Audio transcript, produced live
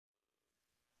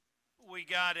we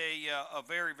got a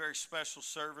very, very special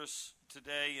service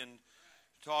today, and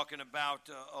talking about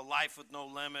a life with no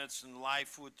limits and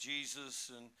life with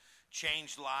Jesus and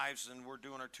changed lives. And we're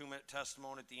doing our 2-minute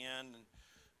testimony at the end. And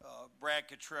Brad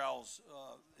Cottrell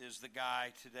is the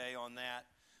guy today on that.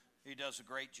 He does a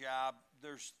great job.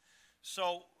 I'm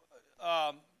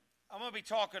going to be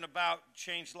talking about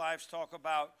changed lives, talk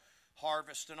about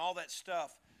harvest and all that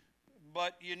stuff.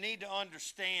 But you need to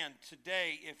understand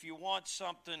today, if you want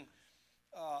something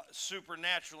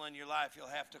supernatural in your life, you'll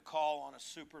have to call on a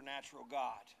supernatural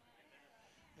God.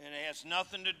 And it has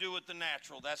nothing to do with the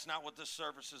natural. That's not what this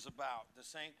service is about.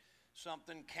 This ain't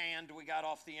something canned we got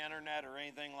off the internet or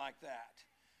anything like that.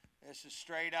 This is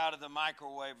straight out of the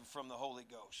microwave from the Holy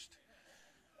Ghost.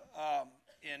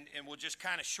 And we'll just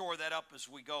kind of shore that up as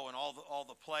we go, and all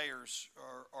the players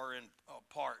are in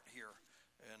part here.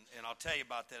 And I'll tell you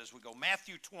about that as we go.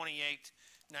 Matthew 28,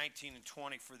 19 and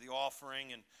 20 for the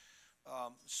offering. And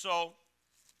so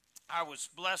I was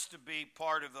blessed to be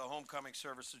part of the homecoming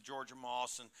service of Georgia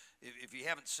Moss. And if you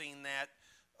haven't seen that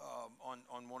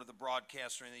on one of the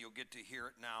broadcasts or anything, you'll get to hear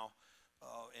it now.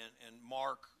 And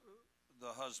Mark, the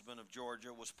husband of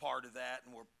Georgia, was part of that.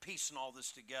 And we're piecing all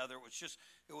this together.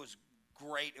 It was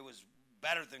great. It was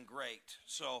better than great.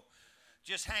 So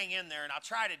just hang in there, and I'll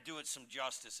try to do it some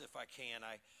justice if I can.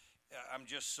 I'm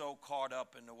just so caught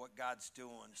up into what God's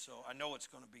doing, so I know it's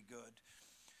going to be good.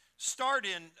 Start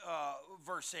in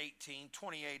verse 18,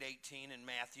 28:18 in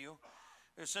Matthew.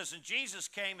 It says, "And Jesus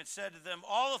came and said to them,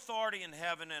 all authority in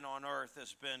heaven and on earth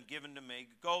has been given to me.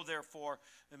 Go therefore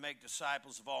and make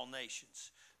disciples of all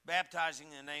nations,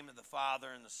 baptizing in the name of the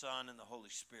Father and the Son and the Holy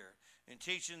Spirit, and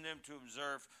teaching them to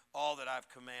observe all that I've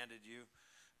commanded you.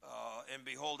 And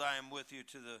behold, I am with you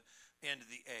to the end of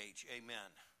the age."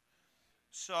 Amen.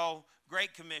 So,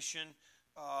 Great Commission.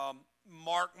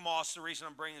 Mark Moss, the reason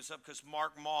I'm bringing this up, because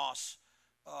Mark Moss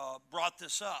brought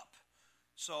this up.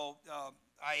 So,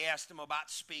 I asked him about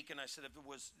speaking. I said if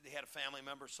they had a family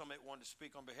member, somebody wanted to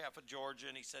speak on behalf of Georgia,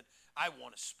 and he said, I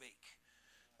want to speak.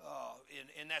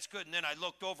 And that's good. And then I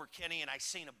looked over, Kenny, and I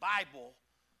seen a Bible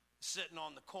sitting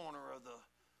on the corner of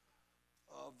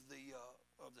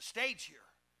the stage here.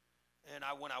 And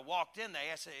when I walked in, they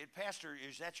asked, hey, Pastor,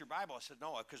 is that your Bible? I said,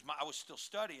 no, because I was still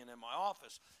studying in my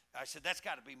office. I said, that's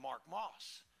got to be Mark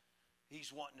Moss.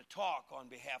 He's wanting to talk on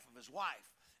behalf of his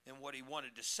wife. And what he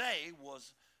wanted to say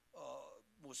was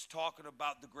talking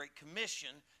about the Great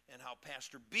Commission and how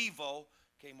Pastor Bevo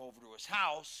came over to his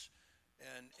house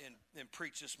and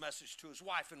preached this message to his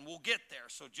wife. And we'll get there.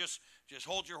 So just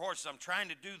hold your horses. I'm trying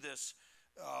to do this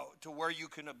to where you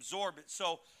can absorb it.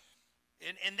 So,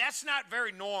 and that's not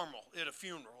very normal at a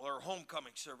funeral or a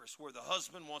homecoming service where the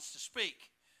husband wants to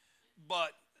speak.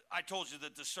 But I told you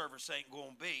that the service ain't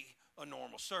going to be a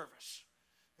normal service.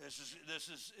 This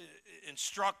is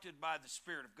instructed by the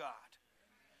Spirit of God.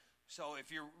 So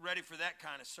if you're ready for that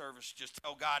kind of service, just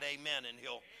tell God amen, and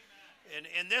he'll.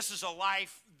 And this is a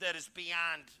life that is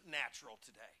beyond natural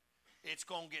today. It's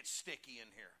going to get sticky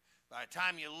in here. By the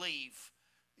time you leave,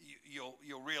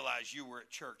 you'll realize you were at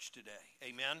church today.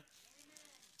 Amen.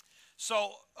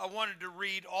 So I wanted to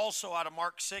read also out of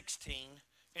Mark 16,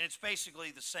 and it's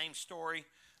basically the same story,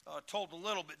 told a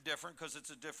little bit different because it's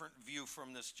a different view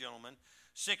from this gentleman.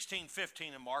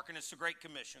 16:15 in Mark, and it's the Great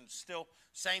Commission. Still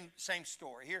same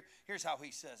story. Here's how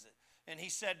he says it. And he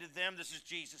said to them, this is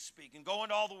Jesus speaking, go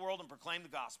into all the world and proclaim the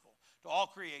gospel to all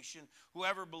creation.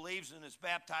 Whoever believes and is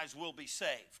baptized will be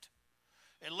saved.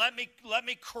 And let me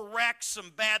correct some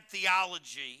bad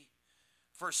theology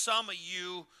for some of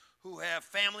you who have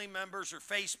family members or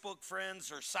Facebook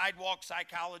friends or sidewalk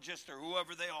psychologists or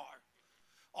whoever they are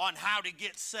on how to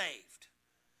get saved.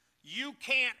 You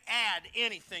can't add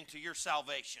anything to your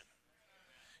salvation.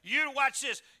 You watch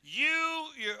this.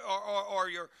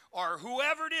 Or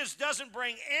whoever it is doesn't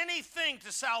bring anything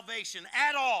to salvation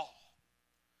at all.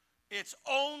 It's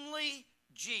only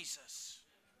Jesus.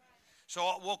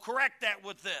 So we'll correct that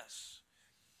with this.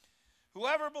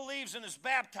 Whoever believes and is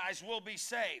baptized will be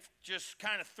saved. Just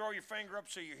kind of throw your finger up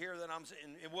so you hear that I'm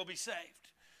saying it will be saved.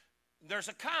 There's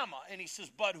a comma, and he says,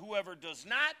 but whoever does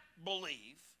not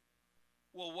believe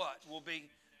will what? Will be.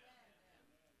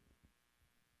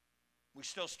 We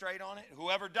still straight on it?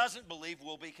 Whoever doesn't believe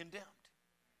will be condemned.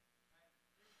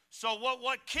 So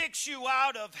what kicks you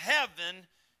out of heaven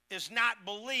is not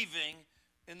believing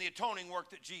in the atoning work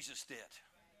that Jesus did.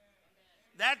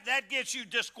 That gets you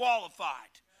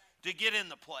disqualified to get in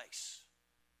the place,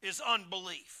 is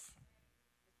unbelief.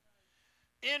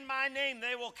 In my name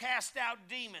they will cast out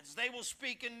demons. They will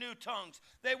speak in new tongues.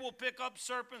 They will pick up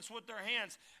serpents with their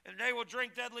hands, and they will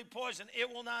drink deadly poison.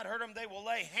 It will not hurt them. They will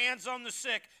lay hands on the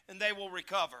sick, and they will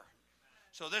recover.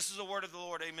 So this is the word of the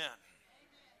Lord. Amen.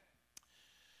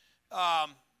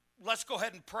 Let's go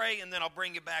ahead and pray, and then I'll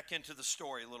bring you back into the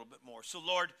story a little bit more. So,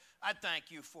 Lord, I thank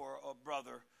you for a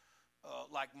brother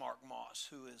like Mark Moss,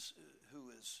 who is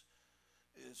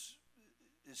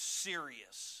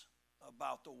serious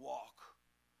about the walk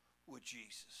with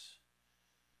Jesus.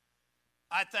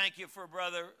 I thank you for a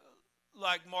brother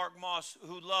like Mark Moss,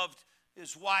 who loved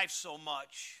his wife so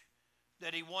much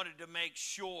that he wanted to make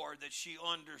sure that she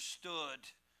understood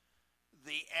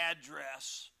the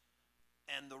address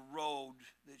and the road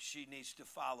that she needs to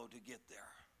follow to get there.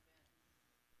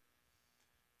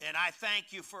 And I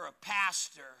thank you for a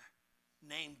pastor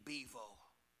named Bevo,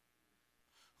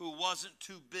 who wasn't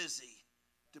too busy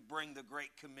to bring the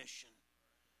Great Commission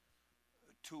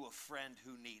to a friend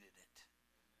who needed it.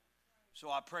 So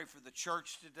I pray for the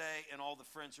church today and all the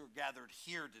friends who are gathered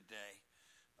here today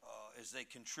as they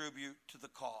contribute to the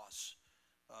cause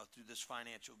through this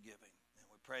financial giving. And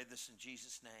we pray this in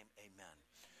Jesus' name, amen.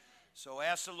 So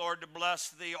ask the Lord to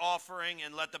bless the offering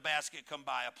and let the basket come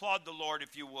by. Applaud the Lord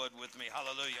if you would with me.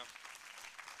 Hallelujah.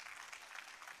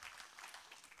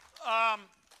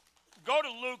 Go to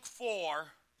Luke 4,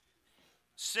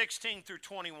 16 through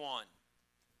 21.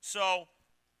 So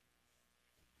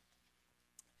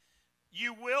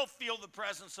you will feel the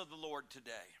presence of the Lord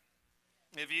today.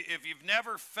 If you've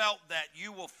never felt that,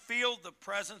 you will feel the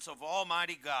presence of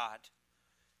Almighty God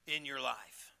in your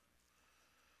life.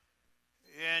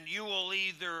 And you will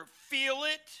either feel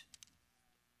it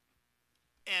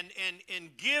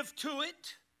and give to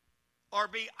it, or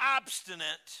be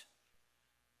obstinate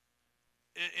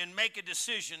and make a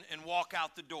decision and walk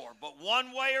out the door. But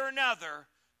one way or another,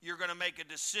 you're going to make a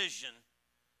decision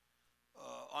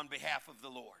on behalf of the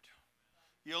Lord.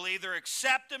 You'll either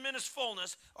accept him in his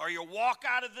fullness, or you'll walk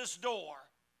out of this door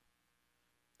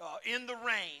in the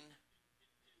rain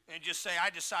and just say,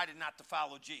 I decided not to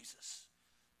follow Jesus.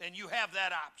 And you have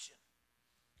that option.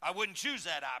 I wouldn't choose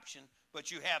that option,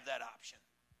 but you have that option.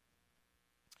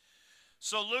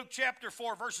 So Luke chapter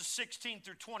 4, verses 16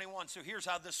 through 21. So here's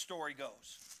how this story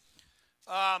goes.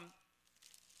 I'm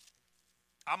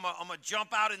going to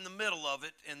jump out in the middle of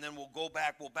it, and then we'll go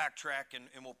back, we'll backtrack, and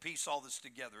we'll piece all this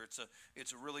together.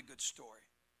 It's a really good story.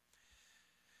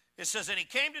 It says, and he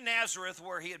came to Nazareth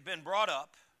where he had been brought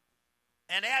up,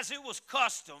 and as it was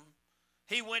custom,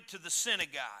 he went to the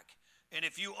synagogue. And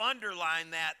if you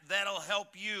underline that, that'll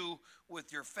help you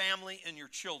with your family and your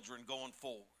children going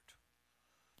forward.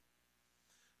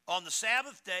 On the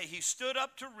Sabbath day, he stood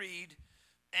up to read,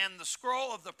 and the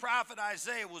scroll of the prophet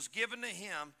Isaiah was given to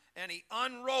him, and he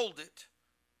unrolled it,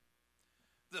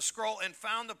 the scroll, and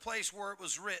found the place where it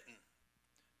was written,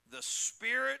 the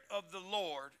Spirit of the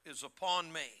Lord is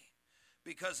upon me,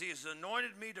 because he has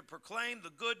anointed me to proclaim the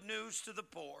good news to the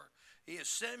poor. He has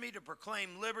sent me to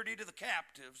proclaim liberty to the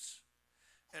captives,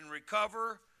 and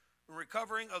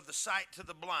recovering of the sight to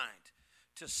the blind,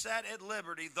 to set at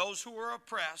liberty those who are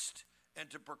oppressed, and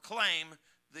to proclaim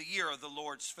the year of the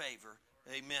Lord's favor.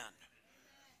 Amen.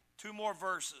 Two more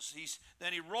verses.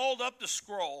 Then he rolled up the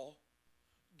scroll,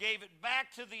 gave it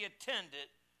back to the attendant,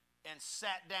 and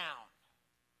sat down.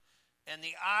 And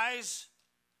the eyes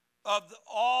of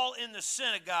all in the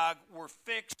synagogue were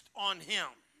fixed on him.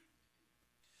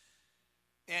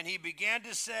 And he began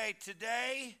to say,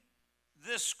 today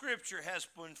this scripture has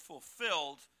been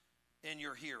fulfilled in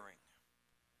your hearing.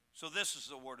 So this is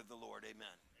the word of the Lord. Amen.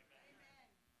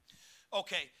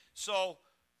 Okay, so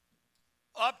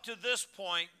up to this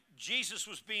point, Jesus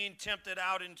was being tempted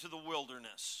out into the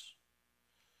wilderness.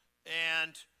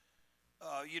 And,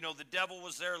 the devil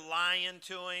was there lying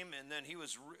to him, and then he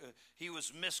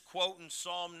was misquoting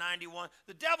Psalm 91.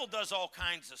 The devil does all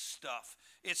kinds of stuff.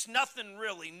 It's nothing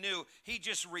really new. He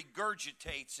just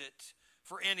regurgitates it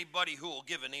for anybody who will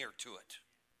give an ear to it.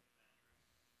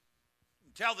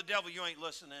 Tell the devil you ain't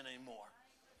listening anymore.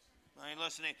 I ain't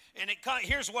listening. And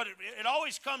here's what it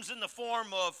always comes in the form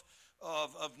of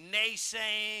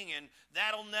naysaying, and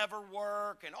that'll never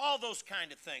work, and all those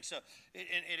kind of things. So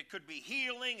it could be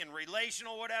healing and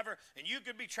relational, whatever, and you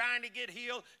could be trying to get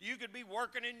healed. You could be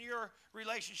working in your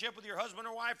relationship with your husband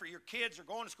or wife or your kids or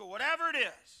going to school, whatever it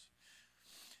is.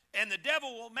 And the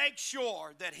devil will make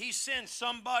sure that he sends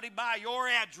somebody by your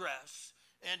address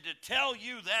and to tell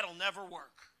you that'll never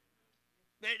work.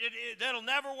 That'll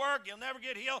never work. You'll never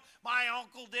get healed. My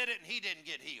uncle did it, and he didn't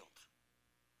get healed.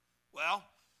 Well,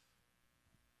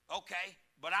 okay,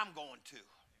 but I'm going to.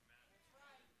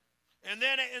 And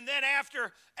then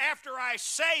after I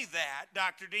say that,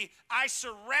 Dr. D, I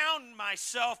surround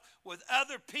myself with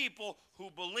other people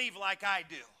who believe like I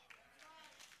do.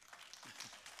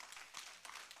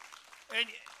 And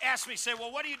ask me, say,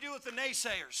 well, what do you do with the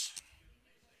naysayers?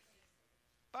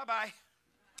 Bye-bye.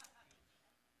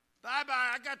 Bye-bye.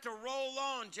 I got to roll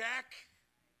on, Jack.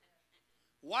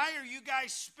 Why are you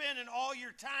guys spending all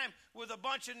your time with a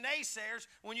bunch of naysayers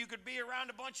when you could be around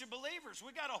a bunch of believers?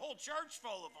 We got a whole church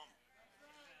full of them.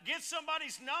 Get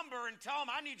somebody's number and tell them,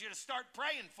 I need you to start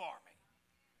praying for me.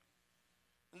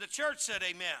 And the church said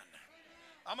amen.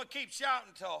 I'm going to keep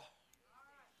shouting till.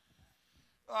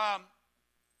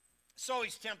 So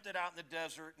he's tempted out in the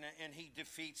desert, and he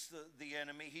defeats the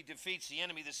enemy. He defeats the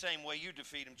enemy the same way you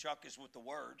defeat him, Chuck, is with the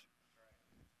word.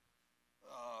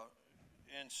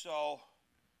 And so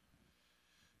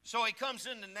he comes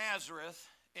into Nazareth,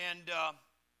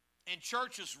 and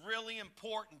church is really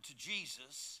important to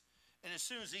Jesus. And as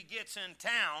soon as he gets in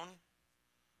town,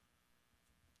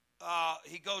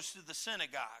 he goes to the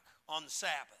synagogue on the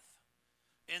Sabbath.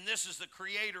 And this is the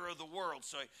creator of the world.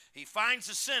 So he finds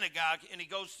a synagogue and he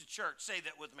goes to church. Say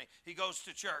that with me. He goes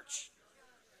to church.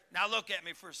 Now look at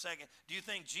me for a second. Do you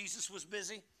think Jesus was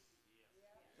busy?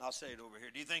 I'll say it over here.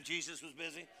 Do you think Jesus was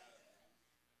busy?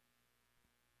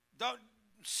 Don't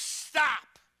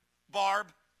stop, Barb.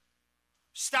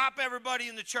 Stop everybody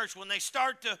in the church. When they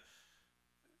start to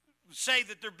say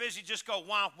that they're busy, just go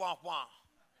wah, wah, wah.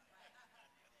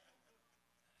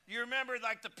 You remember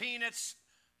like the Peanuts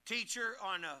teacher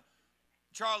on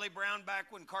Charlie Brown back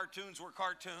when cartoons were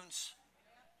cartoons?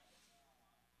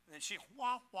 And she,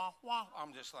 wah, wah, wah.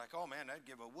 I'm just like, oh man, that'd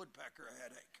give a woodpecker a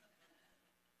headache.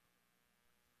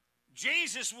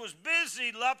 Jesus was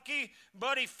busy, Lupke,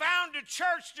 but he found a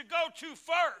church to go to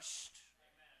first.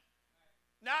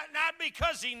 Not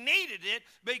because he needed it,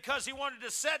 because he wanted to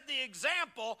set the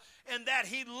example, and that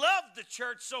he loved the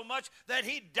church so much that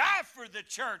he'd die for the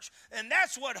church. And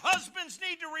that's what husbands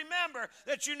need to remember,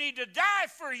 that you need to die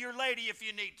for your lady if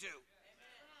you need to.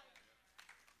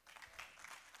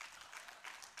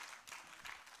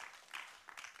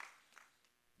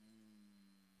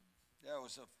 That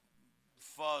was a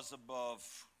fuzz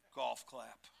above golf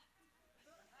clap.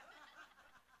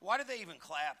 Why do they even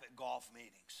clap at golf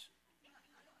meetings?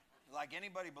 Like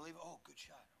anybody believe, oh, good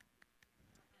shot.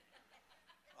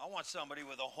 I want somebody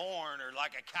with a horn or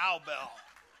like a cowbell.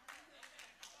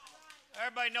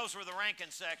 Everybody knows where the ranking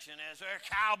section is. There's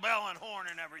cowbell and horn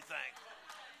and everything.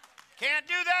 Can't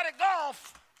do that at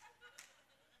golf.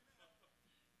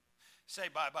 Say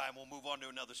bye-bye and we'll move on to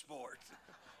another sport.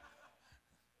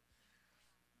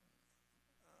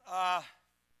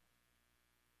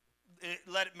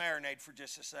 Let it marinate for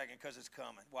just a second because it's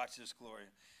coming. Watch this, Gloria.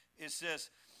 It says,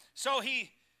 so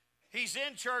he's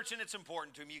in church and it's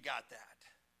important to him. You got that.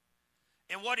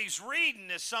 And what he's reading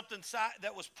is something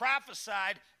that was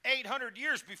prophesied 800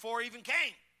 years before he even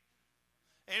came.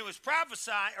 And it was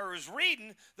prophesied, or was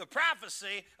reading the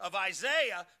prophecy of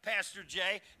Isaiah, Pastor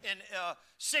Jay, in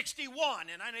 61.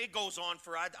 And I know it goes on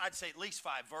for, I'd say, at least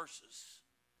 5 verses.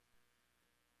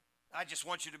 I just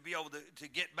want you to be able to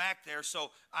get back there.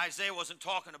 So Isaiah wasn't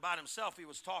talking about himself. He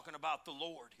was talking about the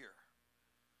Lord here.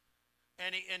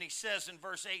 And he says in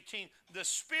verse 18, the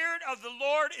Spirit of the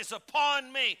Lord is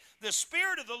upon me. The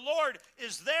Spirit of the Lord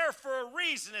is there for a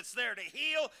reason. It's there to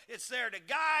heal. It's there to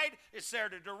guide. It's there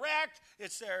to direct.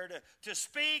 It's there to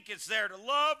speak. It's there to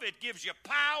love. It gives you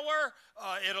power.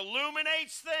 It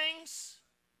illuminates things.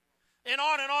 And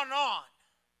on and on and on.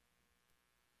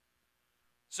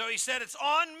 So he said, it's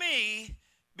on me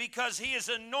because he has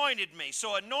anointed me.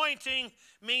 So anointing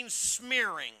means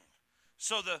smearing.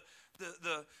 So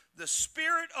the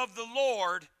Spirit of the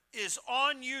Lord is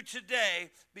on you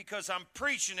today because I'm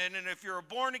preaching it. And if you're a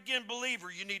born-again believer,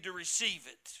 you need to receive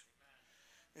it.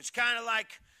 It's kind of like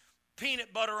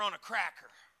peanut butter on a cracker.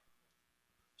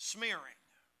 Smearing.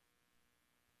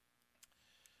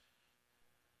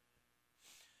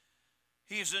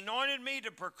 He has anointed me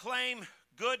to proclaim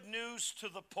good news to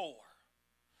the poor.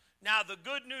 Now, the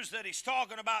good news that he's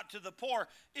talking about to the poor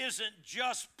isn't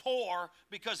just poor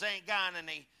because they ain't got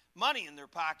any money in their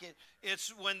pocket.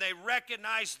 It's when they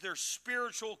recognize their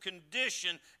spiritual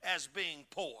condition as being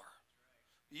poor.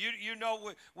 You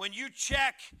know, when you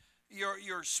check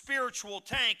your spiritual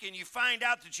tank and you find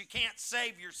out that you can't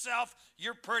save yourself,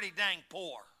 you're pretty dang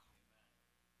poor.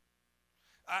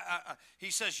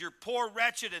 He says, you're poor,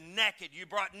 wretched, and naked. You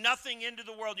brought nothing into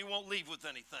the world. You won't leave with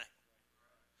anything.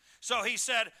 So he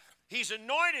said, he's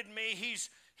anointed me.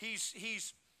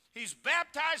 He's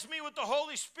baptized me with the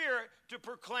Holy Spirit to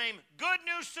proclaim good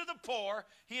news to the poor.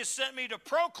 He has sent me to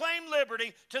proclaim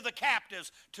liberty to the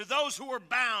captives, to those who are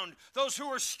bound, those who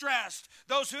are stressed,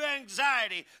 those who have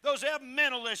anxiety, those who have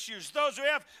mental issues, those who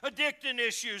have addiction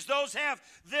issues, those who have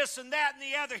this and that and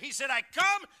the other. He said, I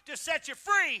come to set you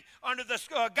free under the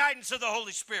guidance of the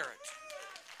Holy Spirit.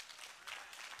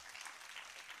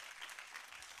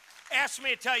 Ask me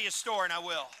to tell you a story, and I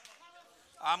will.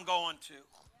 I'm going to.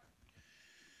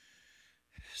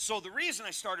 So the reason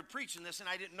I started preaching this, and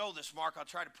I didn't know this, Mark, I'll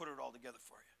try to put it all together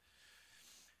for you.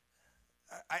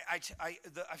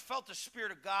 I felt the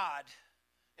Spirit of God,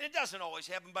 and it doesn't always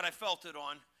happen, but I felt it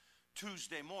on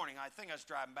Tuesday morning. I think I was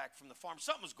driving back from the farm.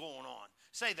 Something was going on.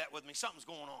 Say that with me. Something's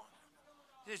going on.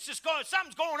 It's just going.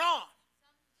 Something's going on.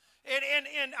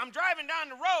 And I'm driving down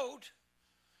the road,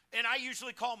 and I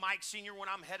usually call Mike Sr. when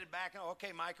I'm headed back. Oh,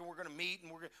 okay, Mike, and we're going to meet,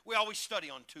 and we always study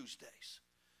on Tuesdays.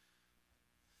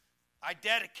 I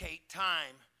dedicate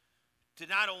time to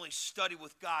not only study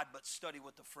with God, but study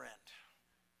with a friend.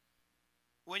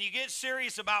 When you get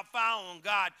serious about following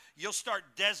God, you'll start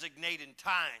designating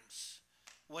times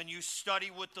when you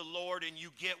study with the Lord and you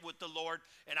get with the Lord.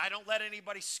 And I don't let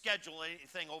anybody schedule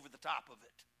anything over the top of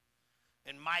it.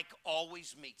 And Mike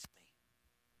always meets me.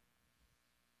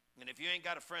 And if you ain't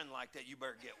got a friend like that, you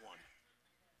better get one.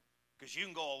 Because you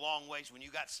can go a long ways when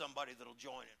you got somebody that'll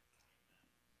join it.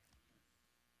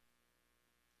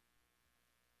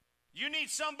 You need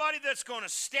somebody that's going to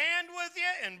stand with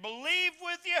you and believe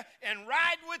with you and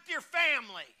ride with your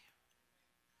family.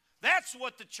 That's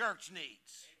what the church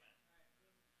needs.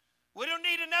 We don't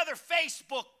need another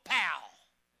Facebook pal.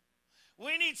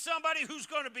 We need somebody who's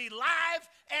going to be live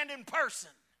and in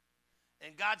person.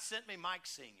 And God sent me Mike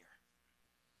Sr.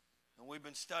 And we've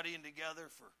been studying together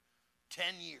for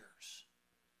 10 years.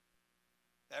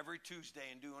 Every Tuesday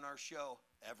and doing our show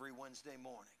every Wednesday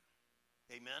morning.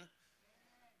 Amen?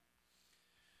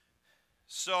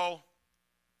 So,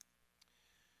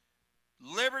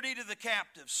 liberty to the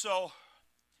captive. So,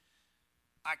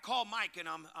 I call Mike and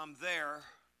I'm there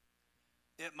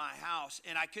at my house.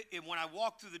 And when I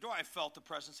walked through the door, I felt the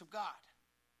presence of God.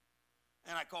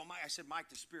 And I called Mike. I said, Mike,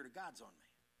 the Spirit of God's on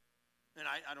me. And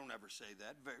I don't ever say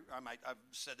that. I've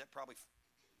said that probably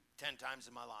 10 times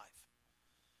in my life.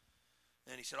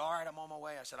 And he said, all right, I'm on my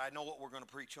way. I said, I know what we're going to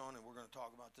preach on, and we're going to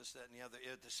talk about this, that, and the other.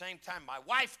 At the same time, my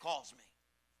wife calls me.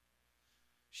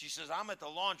 She says, I'm at the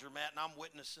laundromat, and I'm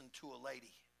witnessing to a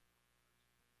lady.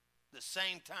 The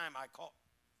same time I call.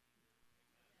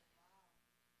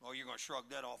 Oh, you're going to shrug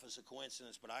that off as a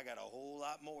coincidence, but I got a whole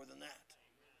lot more than that.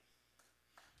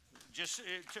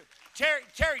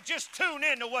 Terry, just tune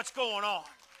in to what's going on.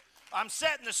 I'm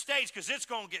setting the stage because it's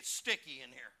going to get sticky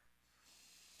in here.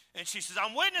 And she says,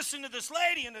 I'm witnessing to this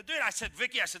lady. And the dude, I said,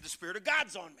 Vicki, the Spirit of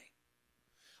God's on me.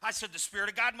 I said, the Spirit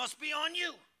of God must be on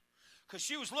you. Because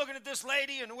she was looking at this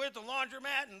lady and with the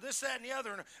laundromat and this, that, and the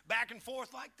other, and back and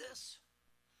forth like this.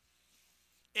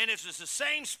 And it's the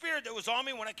same Spirit that was on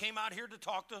me when I came out here to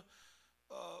talk to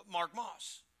Mark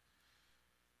Moss.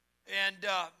 And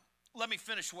let me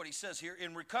finish what he says here.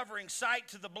 In recovering sight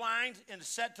to the blind and to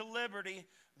set to liberty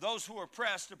those who are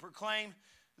oppressed, to proclaim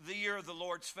the year of the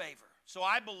Lord's favor. So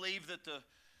I believe that the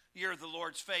year of the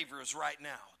Lord's favor is right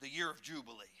now, the year of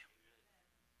Jubilee.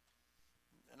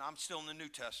 And I'm still in the New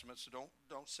Testament, so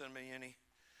don't send me any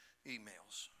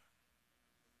emails.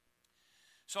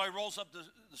 So he rolls up the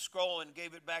scroll and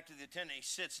gave it back to the attendant. He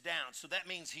sits down. So that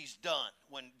means he's done.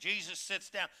 When Jesus sits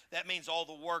down, that means all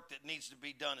the work that needs to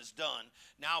be done is done.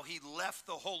 Now he left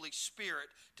the Holy Spirit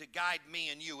to guide me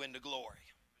and you into glory.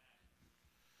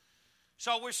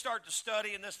 So we start to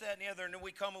study and this, that, and the other, and then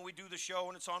we come and we do the show,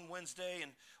 and it's on Wednesday,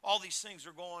 and all these things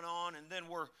are going on, and then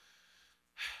we're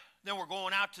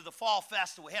going out to the fall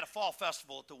festival. We had a fall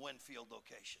festival at the Winfield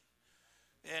location.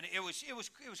 And it was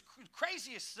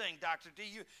craziest thing, Dr. D.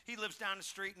 He lives down the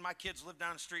street, and my kids live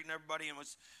down the street, and everybody, and it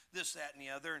was this, that, and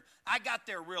the other. And I got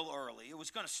there real early. It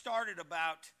was going to start at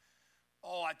about,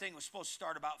 I think it was supposed to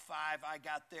start about 5. I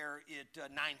got there at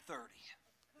 9:30.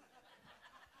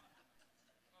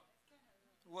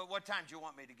 What time do you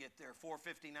want me to get there?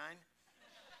 4:59?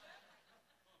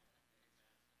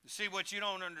 See, what you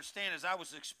don't understand is I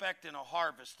was expecting a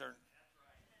harvester.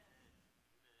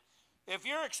 If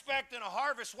you're expecting a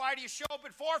harvest, why do you show up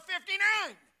at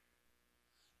 4:59?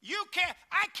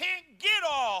 I can't get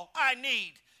all I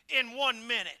need in 1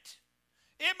 minute.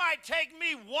 It might take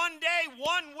me 1 day,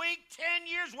 1 week, 10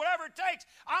 years, whatever it takes.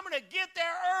 I'm going to get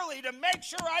there early to make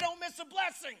sure I don't miss a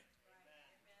blessing.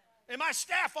 And my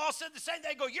staff all said the same.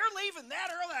 They go, you're leaving that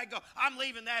early? I go, I'm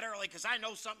leaving that early because I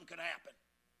know something could happen.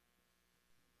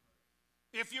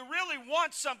 If you really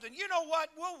want something, you know what?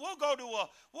 We'll go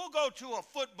to a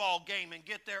football game and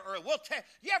get there early.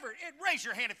 Raise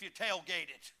your hand if you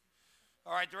tailgated.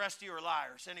 All right, the rest of you are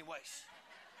liars. Anyways.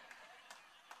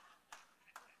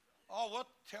 We're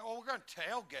going to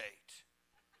tailgate.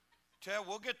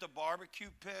 We'll get the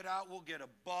barbecue pit out. We'll get a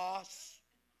bus.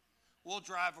 We'll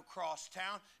drive across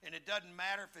town, and it doesn't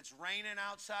matter if it's raining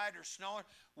outside or snowing.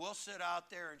 We'll sit out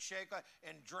there and shake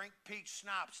and drink peach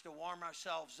schnapps to warm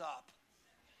ourselves up.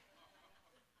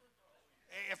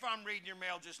 If I'm reading your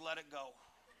mail, just let it go.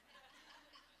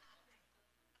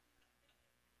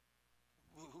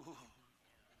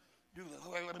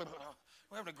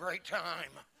 We're having a great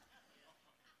time.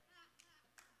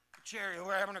 Jerry,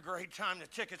 we're having a great time. The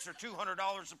tickets are $200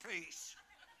 a piece.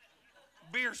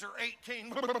 Beers are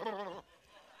 $18.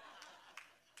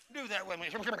 Do that with me.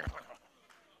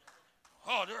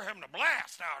 Oh, they're having a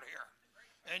blast out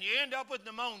here. And you end up with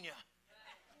pneumonia.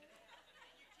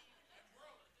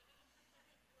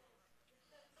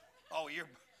 Oh,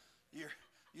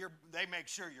 they make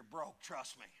sure you're broke,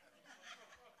 trust me.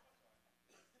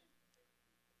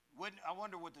 I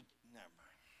wonder what the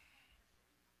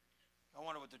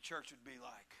church would be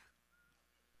like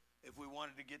if we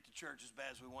wanted to get to church as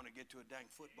bad as we want to get to a dang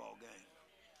football game.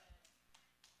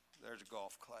 There's a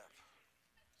golf clap.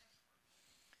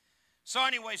 So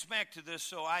anyways, back to this.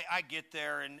 So I get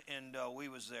there, and we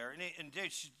was there. And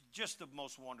it's just the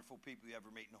most wonderful people you ever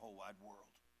meet in the whole wide world.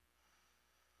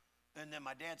 And then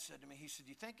my dad said to me, he said,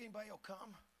 "Do you think anybody will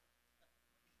come?"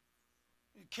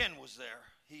 Ken was there.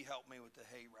 He helped me with the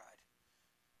hayride.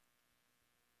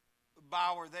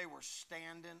 Bauer, they were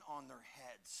standing on their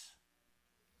heads.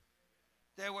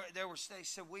 They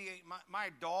said, my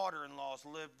daughter-in-law's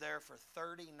lived there for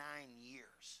 39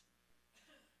 years.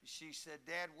 She said,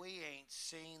 "Dad, we ain't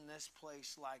seen this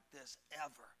place like this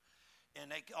ever."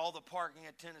 And all the parking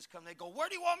attendants come. They go, "Where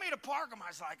do you want me to park them?" I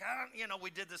was like, we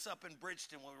did this up in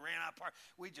Bridgeton when we ran out of park.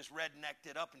 We just rednecked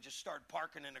it up and just started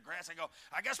parking in the grass. I go,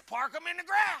 "I guess park them in the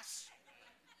grass."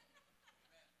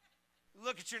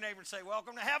 Look at your neighbor and say,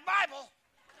 "Welcome to Have Bible."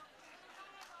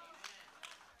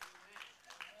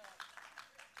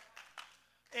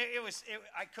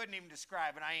 I couldn't even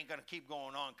describe it. I ain't going to keep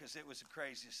going on because it was the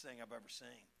craziest thing I've ever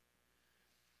seen.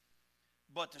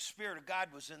 But the Spirit of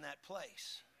God was in that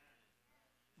place.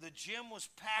 The gym was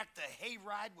packed. The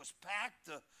hayride was packed.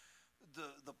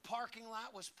 The parking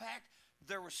lot was packed.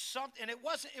 There was something, and it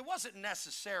wasn't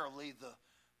necessarily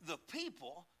the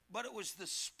people, but it was the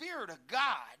Spirit of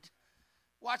God.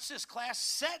 Watch this, class,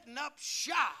 setting up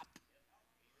shop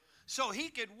so he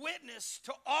could witness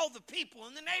to all the people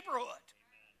in the neighborhood.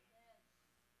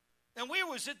 And we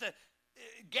was at the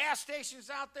gas stations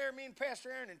out there, me and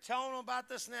Pastor Aaron, and telling them about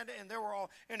this and that, and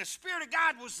and the Spirit of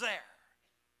God was there.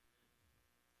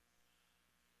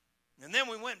 And then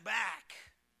we went back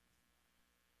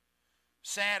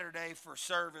Saturday for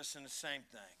service, and the same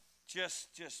thing.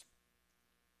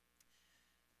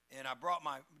 And I brought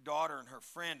my daughter and her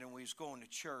friend, and we was going to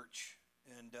church.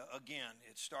 And again,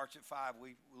 it starts at 5.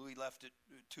 We left at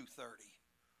 2:30.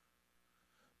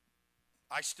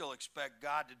 I still expect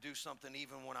God to do something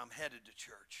even when I'm headed to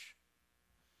church.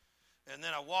 And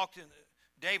then I walked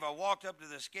up to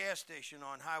this gas station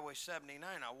on Highway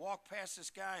 79. I walked past this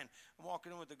guy, and I'm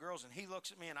walking in with the girls, and he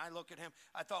looks at me, and I look at him.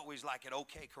 I thought we was like at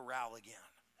OK Corral again.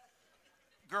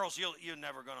 Girls, you're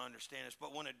never going to understand this,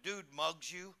 but when a dude mugs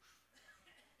you,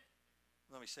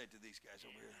 let me say it to these guys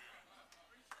over here.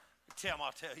 Tim,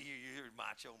 I'll tell you, you're a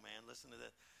macho man. Listen to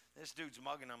this. This dude's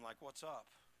mugging. I'm like, "What's up?"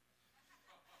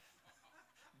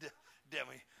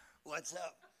 Demi, "What's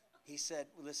up?" He said,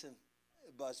 "Listen,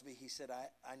 Busby," he said,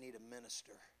 I need a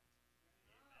minister.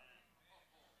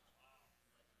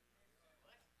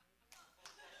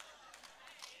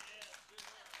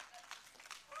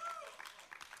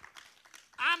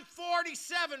 I'm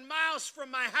 47 miles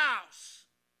from my house.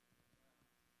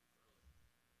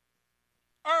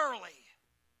 Early.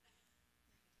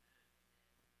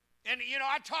 And,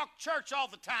 I talk church all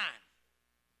the time.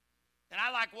 And I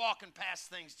like walking past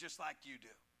things just like you do.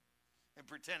 And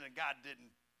pretending God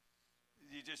didn't.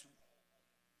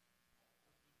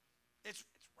 It's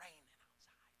raining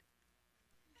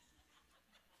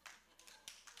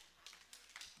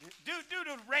outside. Do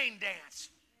the rain dance.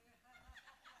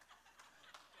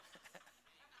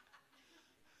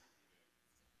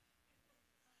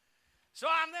 So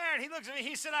I'm there, and he looks at me.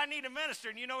 He said, "I need a minister."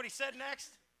 And you know what he said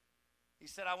next? He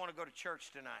said, "I want to go to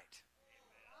church tonight."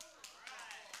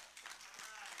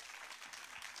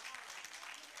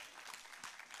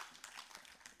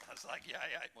 I was like, yeah,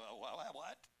 well,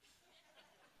 what?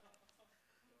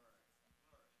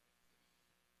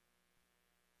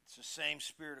 It's the same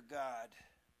Spirit of God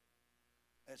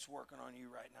that's working on you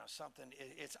right now.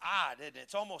 It's odd, isn't it?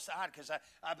 It's almost odd because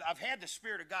I've had the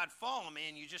Spirit of God fall on me,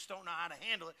 and you just don't know how to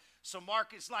handle it. So,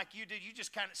 Mark, it's like you did. You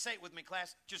just kind of say it with me,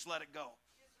 class. Just let it go.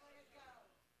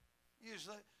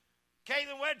 Usually,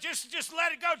 Caitlin, just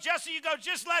let it go. Jesse, you go,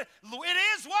 just let it. It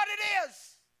is what it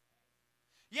is.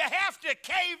 You have to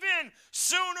cave in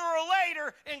sooner or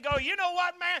later and go, you know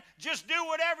what, man? Just do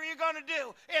whatever you're going to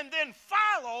do. And then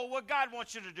follow what God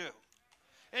wants you to do.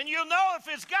 And you'll know if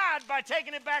it's God by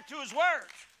taking it back to His Word.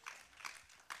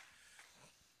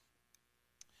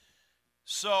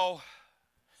 So,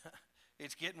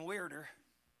 it's getting weirder.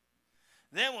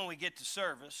 Then when we get to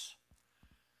service,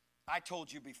 I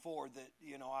told you before that,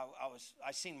 you know,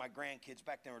 I seen my grandkids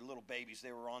back then, were little babies.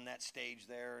 They were on that stage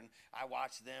there, and I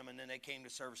watched them, and then they came to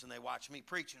service, and they watched me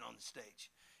preaching on the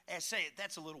stage. And I say,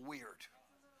 that's a little weird.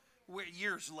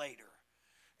 Years later.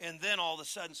 And then all of a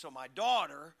sudden, so my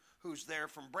daughter, who's there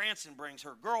from Branson, brings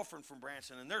her girlfriend from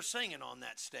Branson, and they're singing on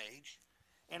that stage.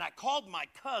 And I called my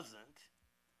cousin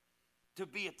to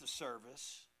be at the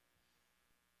service,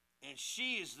 and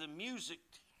she's the music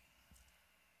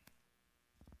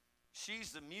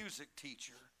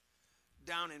teacher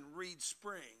down in Reed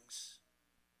Springs,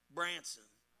 Branson,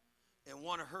 and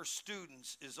one of her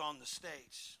students is on the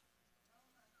stage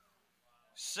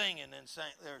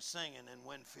they're singing in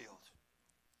Winfield.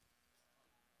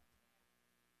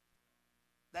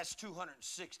 That's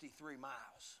 263 miles.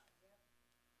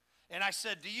 And I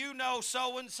said, do you know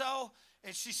so-and-so?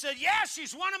 And she said, yeah,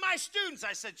 she's one of my students.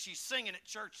 I said, she's singing at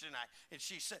church tonight. And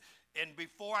she said, and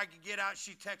before I could get out,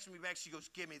 she texted me back. She goes,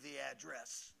 give me the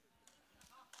address.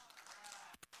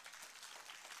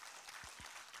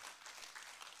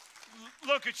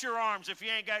 Look at your arms. If you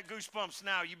ain't got goosebumps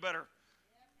now, you better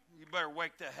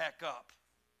wake the heck up.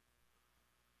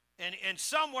 And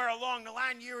somewhere along the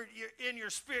line, you're in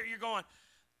your spirit, you're going,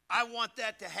 I want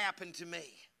that to happen to me.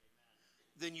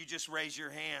 Then you just raise your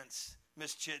hands.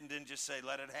 Miss Chittenden, just say,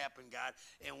 let it happen, God.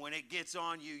 And when it gets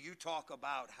on you, you talk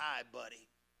about high, buddy.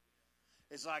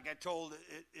 It's like I told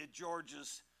at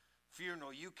George's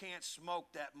funeral, you can't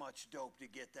smoke that much dope to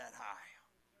get that high.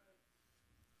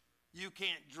 You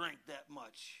can't drink that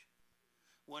much.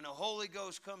 When the Holy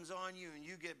Ghost comes on you and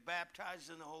you get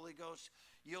baptized in the Holy Ghost,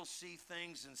 you'll see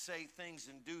things and say things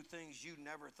and do things you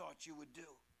never thought you would do.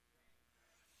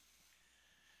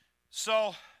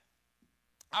 So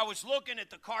I was looking at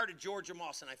the card of Georgia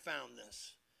Moss, and I found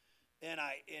this. And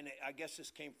I guess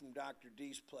this came from Dr.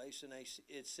 D's place, and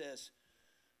it says,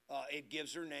 it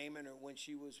gives her name and when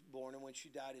she was born and when she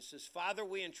died. It says, Father,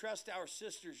 we entrust our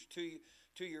sisters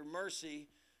to your mercy.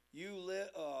 You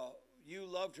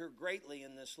loved her greatly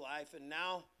in this life, and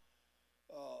now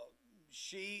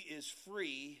she is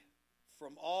free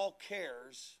from all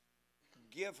cares.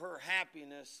 Give her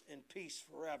happiness and peace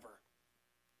forever.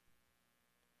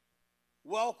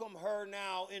 Welcome her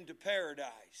now into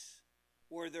paradise,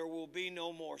 where there will be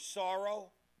no more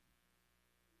sorrow,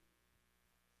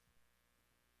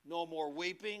 no more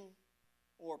weeping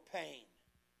or pain,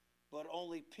 but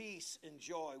only peace and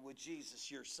joy with Jesus,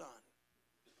 your Son.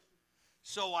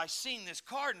 So I seen this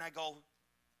card and I go,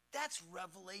 that's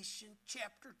Revelation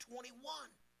chapter 21.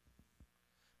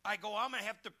 I go, I'm going to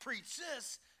have to preach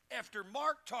this after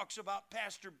Mark talks about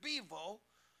Pastor Bevo,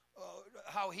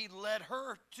 how he led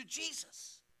her to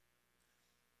Jesus.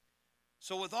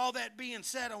 So with all that being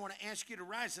said, I want to ask you to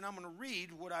rise, and I'm going to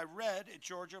read what I read at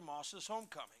Georgia Moss's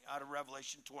homecoming out of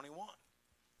Revelation 21.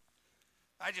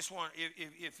 I just want,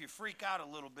 if you freak out a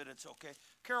little bit, it's okay.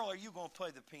 Carol, are you going to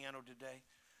play the piano today?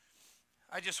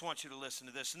 I just want you to listen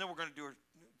to this, and then we're going to do a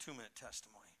 2-minute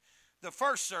testimony. The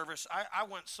first service, I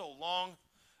went so long,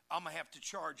 I'm going to have to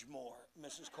charge more,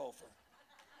 Mrs. Cofer.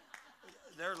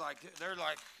 They're like, oh, they're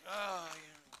like,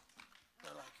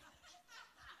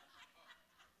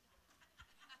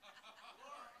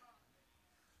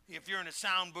 if you're in a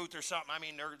sound booth or something, I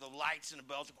mean, the lights and the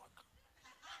bells are going.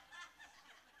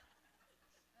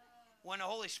 When the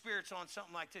Holy Spirit's on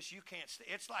something like this, you can't stay.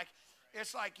 It's like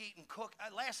eating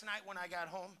last night when I got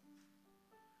home.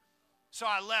 So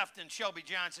I left, and Shelby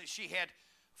Johnson, she had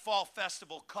Fall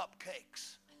Festival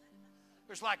cupcakes.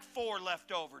 There's like 4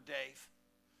 left over, Dave.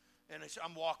 And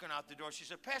I'm walking out the door. She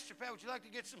said, Pastor Pat, would you like to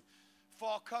get some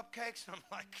fall cupcakes? And I'm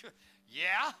like,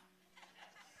 yeah.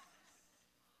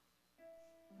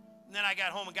 And then I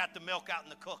got home and got the milk out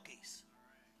and the cookies.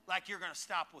 Like you're going to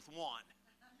stop with one.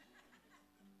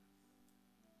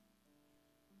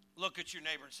 Look at your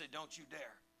neighbor and say, don't you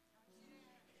dare.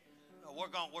 No, we're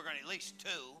going at least 2.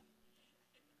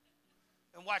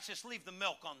 And watch this, leave the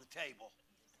milk on the table.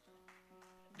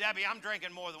 Debbie, I'm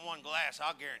drinking more than 1 glass.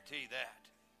 I'll guarantee that.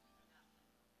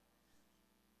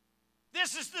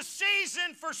 This is the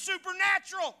season for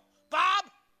supernatural, Bob.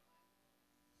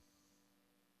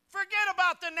 Forget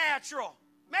about the natural.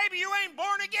 Maybe you ain't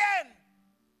born again.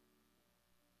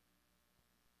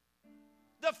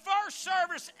 The first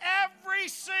service, every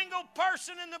single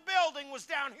person in the building was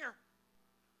down here.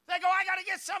 They go, I got to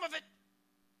get some of it.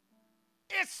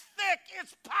 It's thick.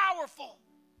 It's powerful.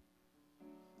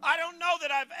 I don't know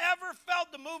that I've ever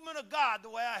felt the movement of God the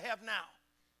way I have now.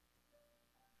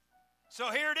 So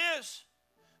here it is.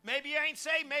 Maybe you ain't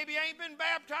saved. Maybe you ain't been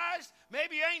baptized.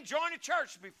 Maybe you ain't joined a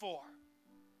church before.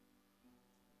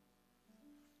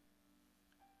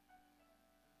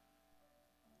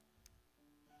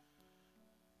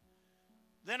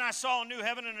 Then I saw a new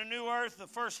heaven and a new earth. The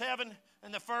first heaven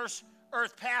and the first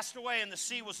earth passed away, and the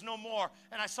sea was no more.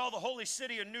 And I saw the holy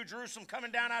city of New Jerusalem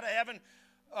coming down out of heaven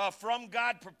from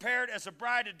God, prepared as a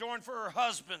bride adorned for her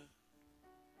husband.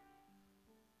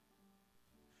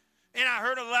 And I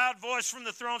heard a loud voice from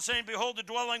the throne saying, behold, the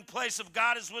dwelling place of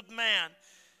God is with man,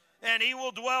 and he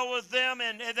will dwell with them,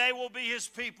 and they will be his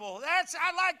people. I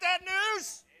like that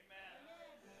news.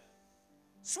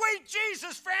 Sweet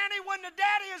Jesus, Franny, when the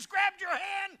daddy has grabbed your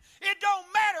hand, it don't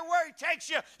matter where he takes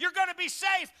you. You're going to be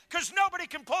safe because nobody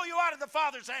can pull you out of the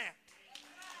Father's hand.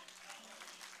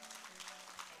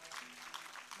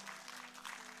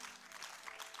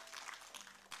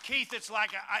 Keith, it's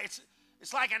like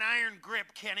an iron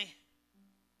grip, Kenny.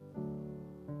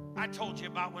 I told you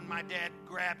about when my dad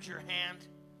grabbed your hand.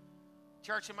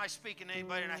 Church, am I speaking to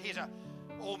anybody? Now, he's an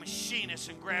old machinist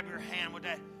and grabbed your hand with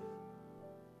that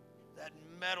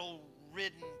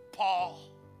metal-ridden paw.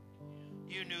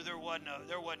 You knew there wasn't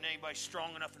anybody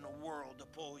strong enough in the world to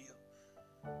pull you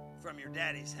from your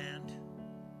daddy's hand.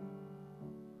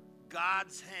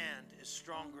 God's hand is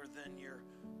stronger than your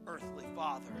earthly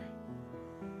father.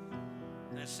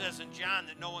 And it says in John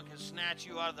that no one can snatch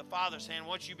you out of the Father's hand.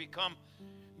 Once you become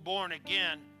born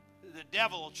again, the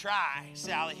devil will try,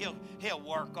 Sally. He'll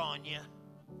work on you.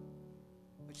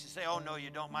 But you say, oh, no, you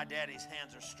don't. My daddy's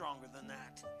hands are stronger than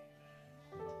that.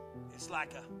 It's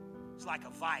like a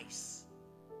vice.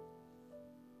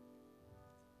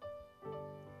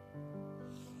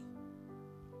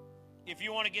 If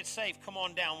you want to get saved, come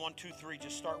on down. 1, 2, 3.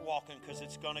 Just start walking because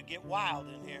it's going to get wild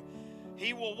in here.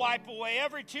 He will wipe away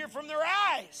every tear from their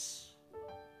eyes.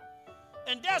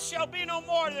 And death shall be no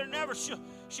more. There never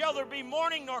shall there be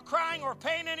mourning, nor crying, or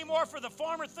pain anymore, for the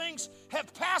former things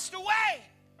have passed away.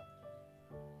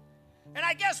 And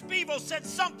I guess Bevo said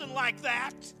something like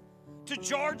that to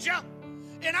Georgia.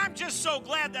 And I'm just so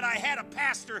glad that I had a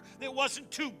pastor that wasn't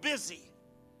too busy.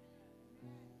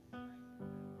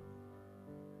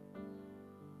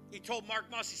 He told Mark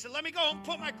Moss, he said, let me go home and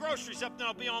put my groceries up, then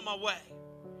I'll be on my way.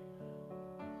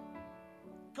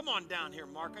 Come on down here,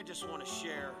 Mark. I just want to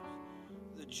share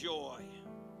the joy.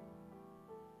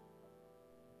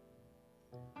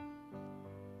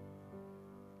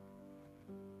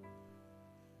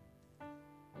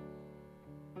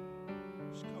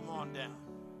 Just come on down.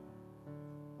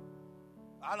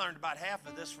 I learned about half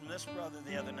of this from this brother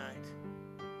the other night.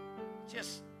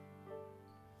 Just,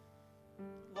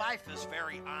 life is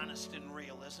very honest and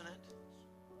real, isn't it?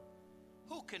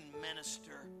 Who can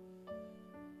minister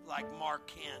like Mark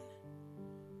can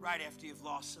right after you've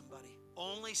lost somebody?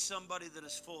 Only somebody that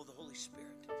is full of the Holy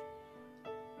Spirit.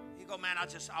 You go, man,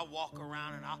 I'll walk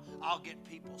around and I'll get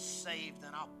people saved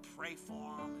and I'll pray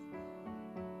for them.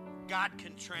 God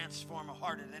can transform a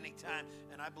heart at any time,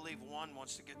 and I believe one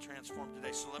wants to get transformed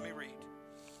today. So let me read.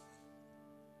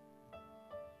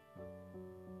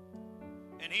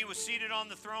 And he was seated on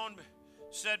the throne,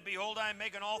 said, behold, I am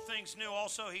making all things new.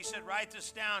 Also, he said, write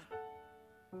this down,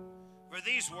 for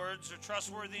these words are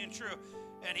trustworthy and true.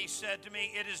 And he said to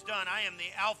me, it is done. I am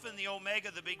the Alpha and the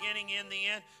Omega, the beginning and the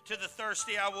end. To the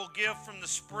thirsty I will give from the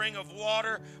spring of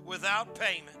water without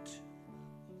payment.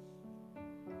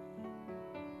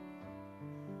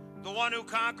 The one who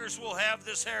conquers will have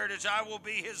this heritage. I will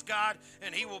be his God,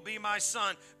 and he will be my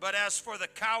son. But as for the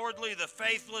cowardly, the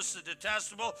faithless, the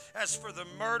detestable, as for the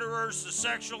murderers, the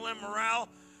sexual immoral,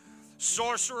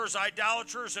 sorcerers,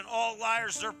 idolaters, and all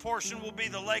liars, their portion will be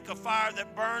the lake of fire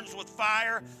that burns with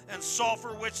fire and sulfur,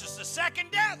 which is the second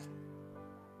death.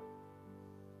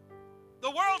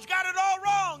 The world's got it all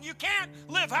wrong. You can't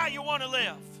live how you want to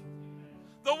live.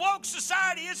 The woke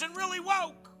society isn't really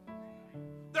woke.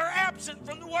 They're absent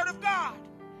from the Word of God.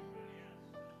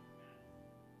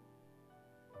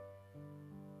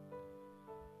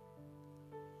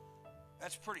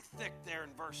 That's pretty thick there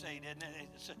in verse 8, isn't it?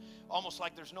 It's almost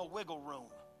like there's no wiggle room.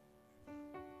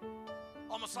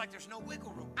 Almost like there's no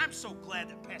wiggle room. I'm so glad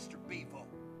that Pastor Bevo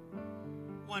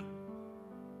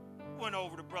went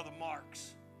over to Brother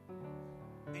Mark's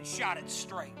and shot it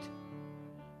straight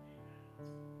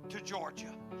to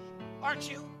Georgia. Aren't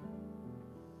you?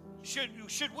 Should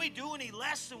we do any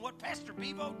less than what Pastor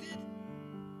Bevo did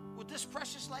with this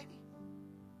precious lady?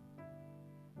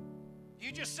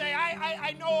 You just say,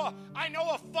 I know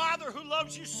a father who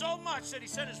loves you so much that he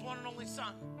sent his one and only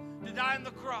son to die on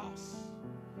the cross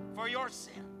for your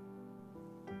sin.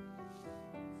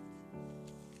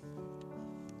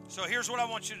 So here's what I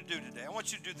want you to do today. I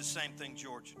want you to do the same thing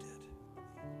Georgia did.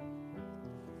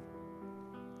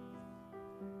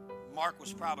 Mark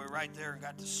was probably right there and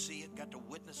got to see it, got to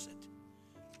witness it.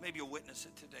 Maybe you'll witness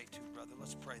it today too, brother.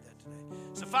 Let's pray that today.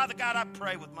 So, Father God, I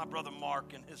pray with my brother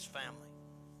Mark and his family.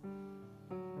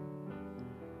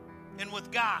 And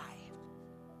with Guy.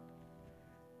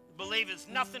 Believe it's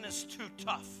nothing is too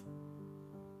tough.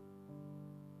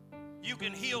 You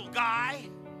can heal Guy,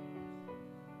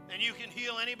 and you can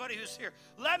heal anybody who's here.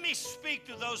 Let me speak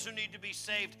to those who need to be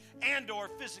saved and or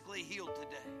physically healed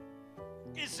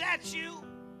today. Is that you?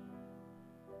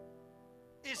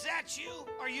 Is that you?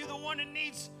 Are you the one that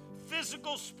needs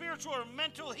physical, spiritual, or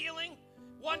mental healing?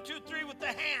 1, 2, 3 with the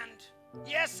hand.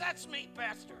 Yes, that's me,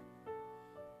 Pastor.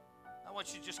 I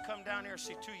want you to just come down here. I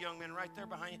see 2 young men right there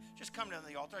behind you. Just come down to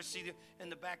the altar. I see you in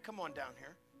the back. Come on down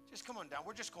here. Just come on down.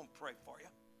 We're just going to pray for you.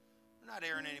 We're not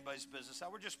airing anybody's business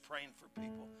out. We're just praying for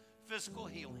people. Physical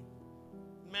healing,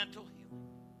 mental healing,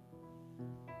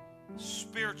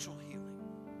 spiritual healing.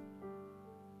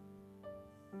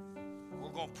 We're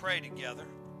going to pray together.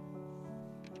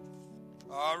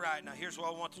 All right, now here's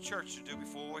what I want the church to do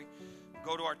before we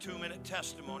go to our 2-minute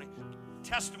testimony.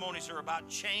 Testimonies are about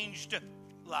changed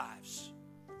lives.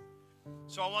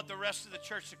 So I want the rest of the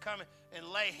church to come and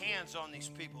lay hands on these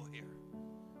people here.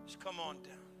 Just come on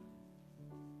down.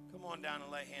 Come on down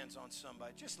and lay hands on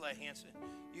somebody. Just lay hands.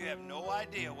 You have no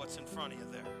idea what's in front of you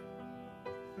there.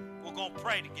 We're going to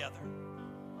pray together.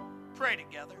 Pray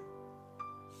together.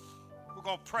 We're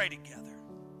going to pray together.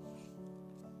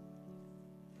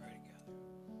 Pray together.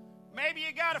 Maybe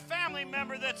you got a family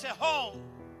member that's at home.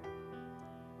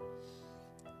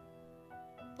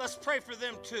 Let's pray for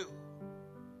them too.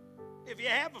 If you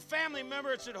have a family member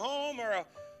that's at home or a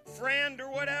friend or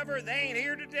whatever, they ain't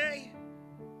here today,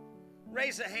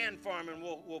 raise a hand for them and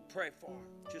we'll pray for them.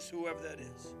 Just whoever that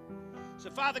is.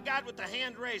 So Father God, with the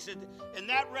hand raised, and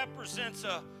that represents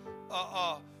a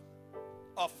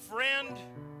friend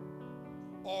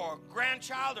or a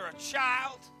grandchild or a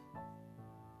child.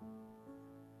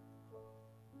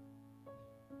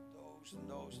 Those and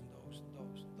those and those and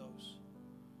those and those.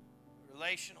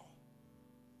 Relational.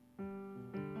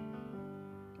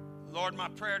 Lord, my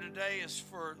prayer today is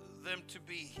for them to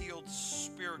be healed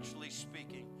spiritually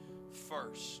speaking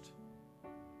first.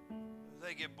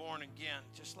 They get born again,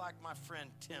 just like my friend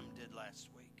Tim did last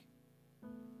week.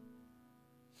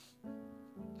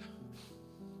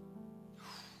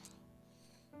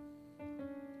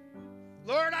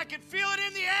 Lord, I can feel it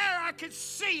in the air. I can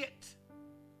see it.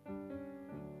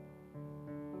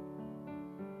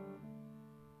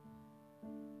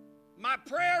 My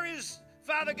prayer is,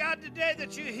 Father God, today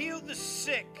that you heal the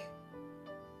sick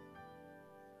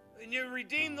and you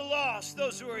redeem the lost,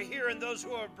 those who are here and those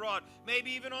who are abroad,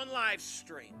 maybe even on live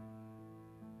stream.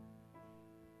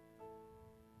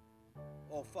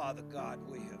 Oh, Father God,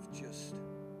 we have just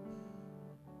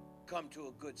come to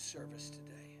a good service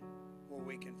today where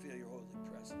we can feel your holy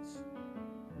presence.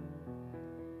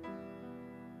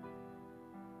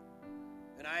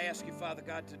 And I ask you, Father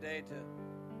God, today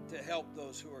to help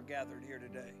those who are gathered here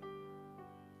today.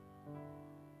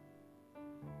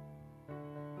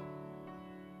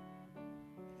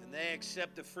 And they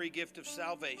accept the free gift of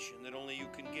salvation that only you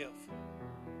can give.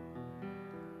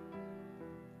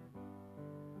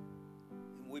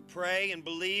 And we pray and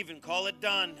believe and call it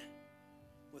done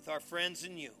with our friends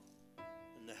and you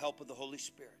and the help of the Holy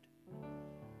Spirit.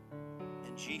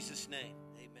 In Jesus' name.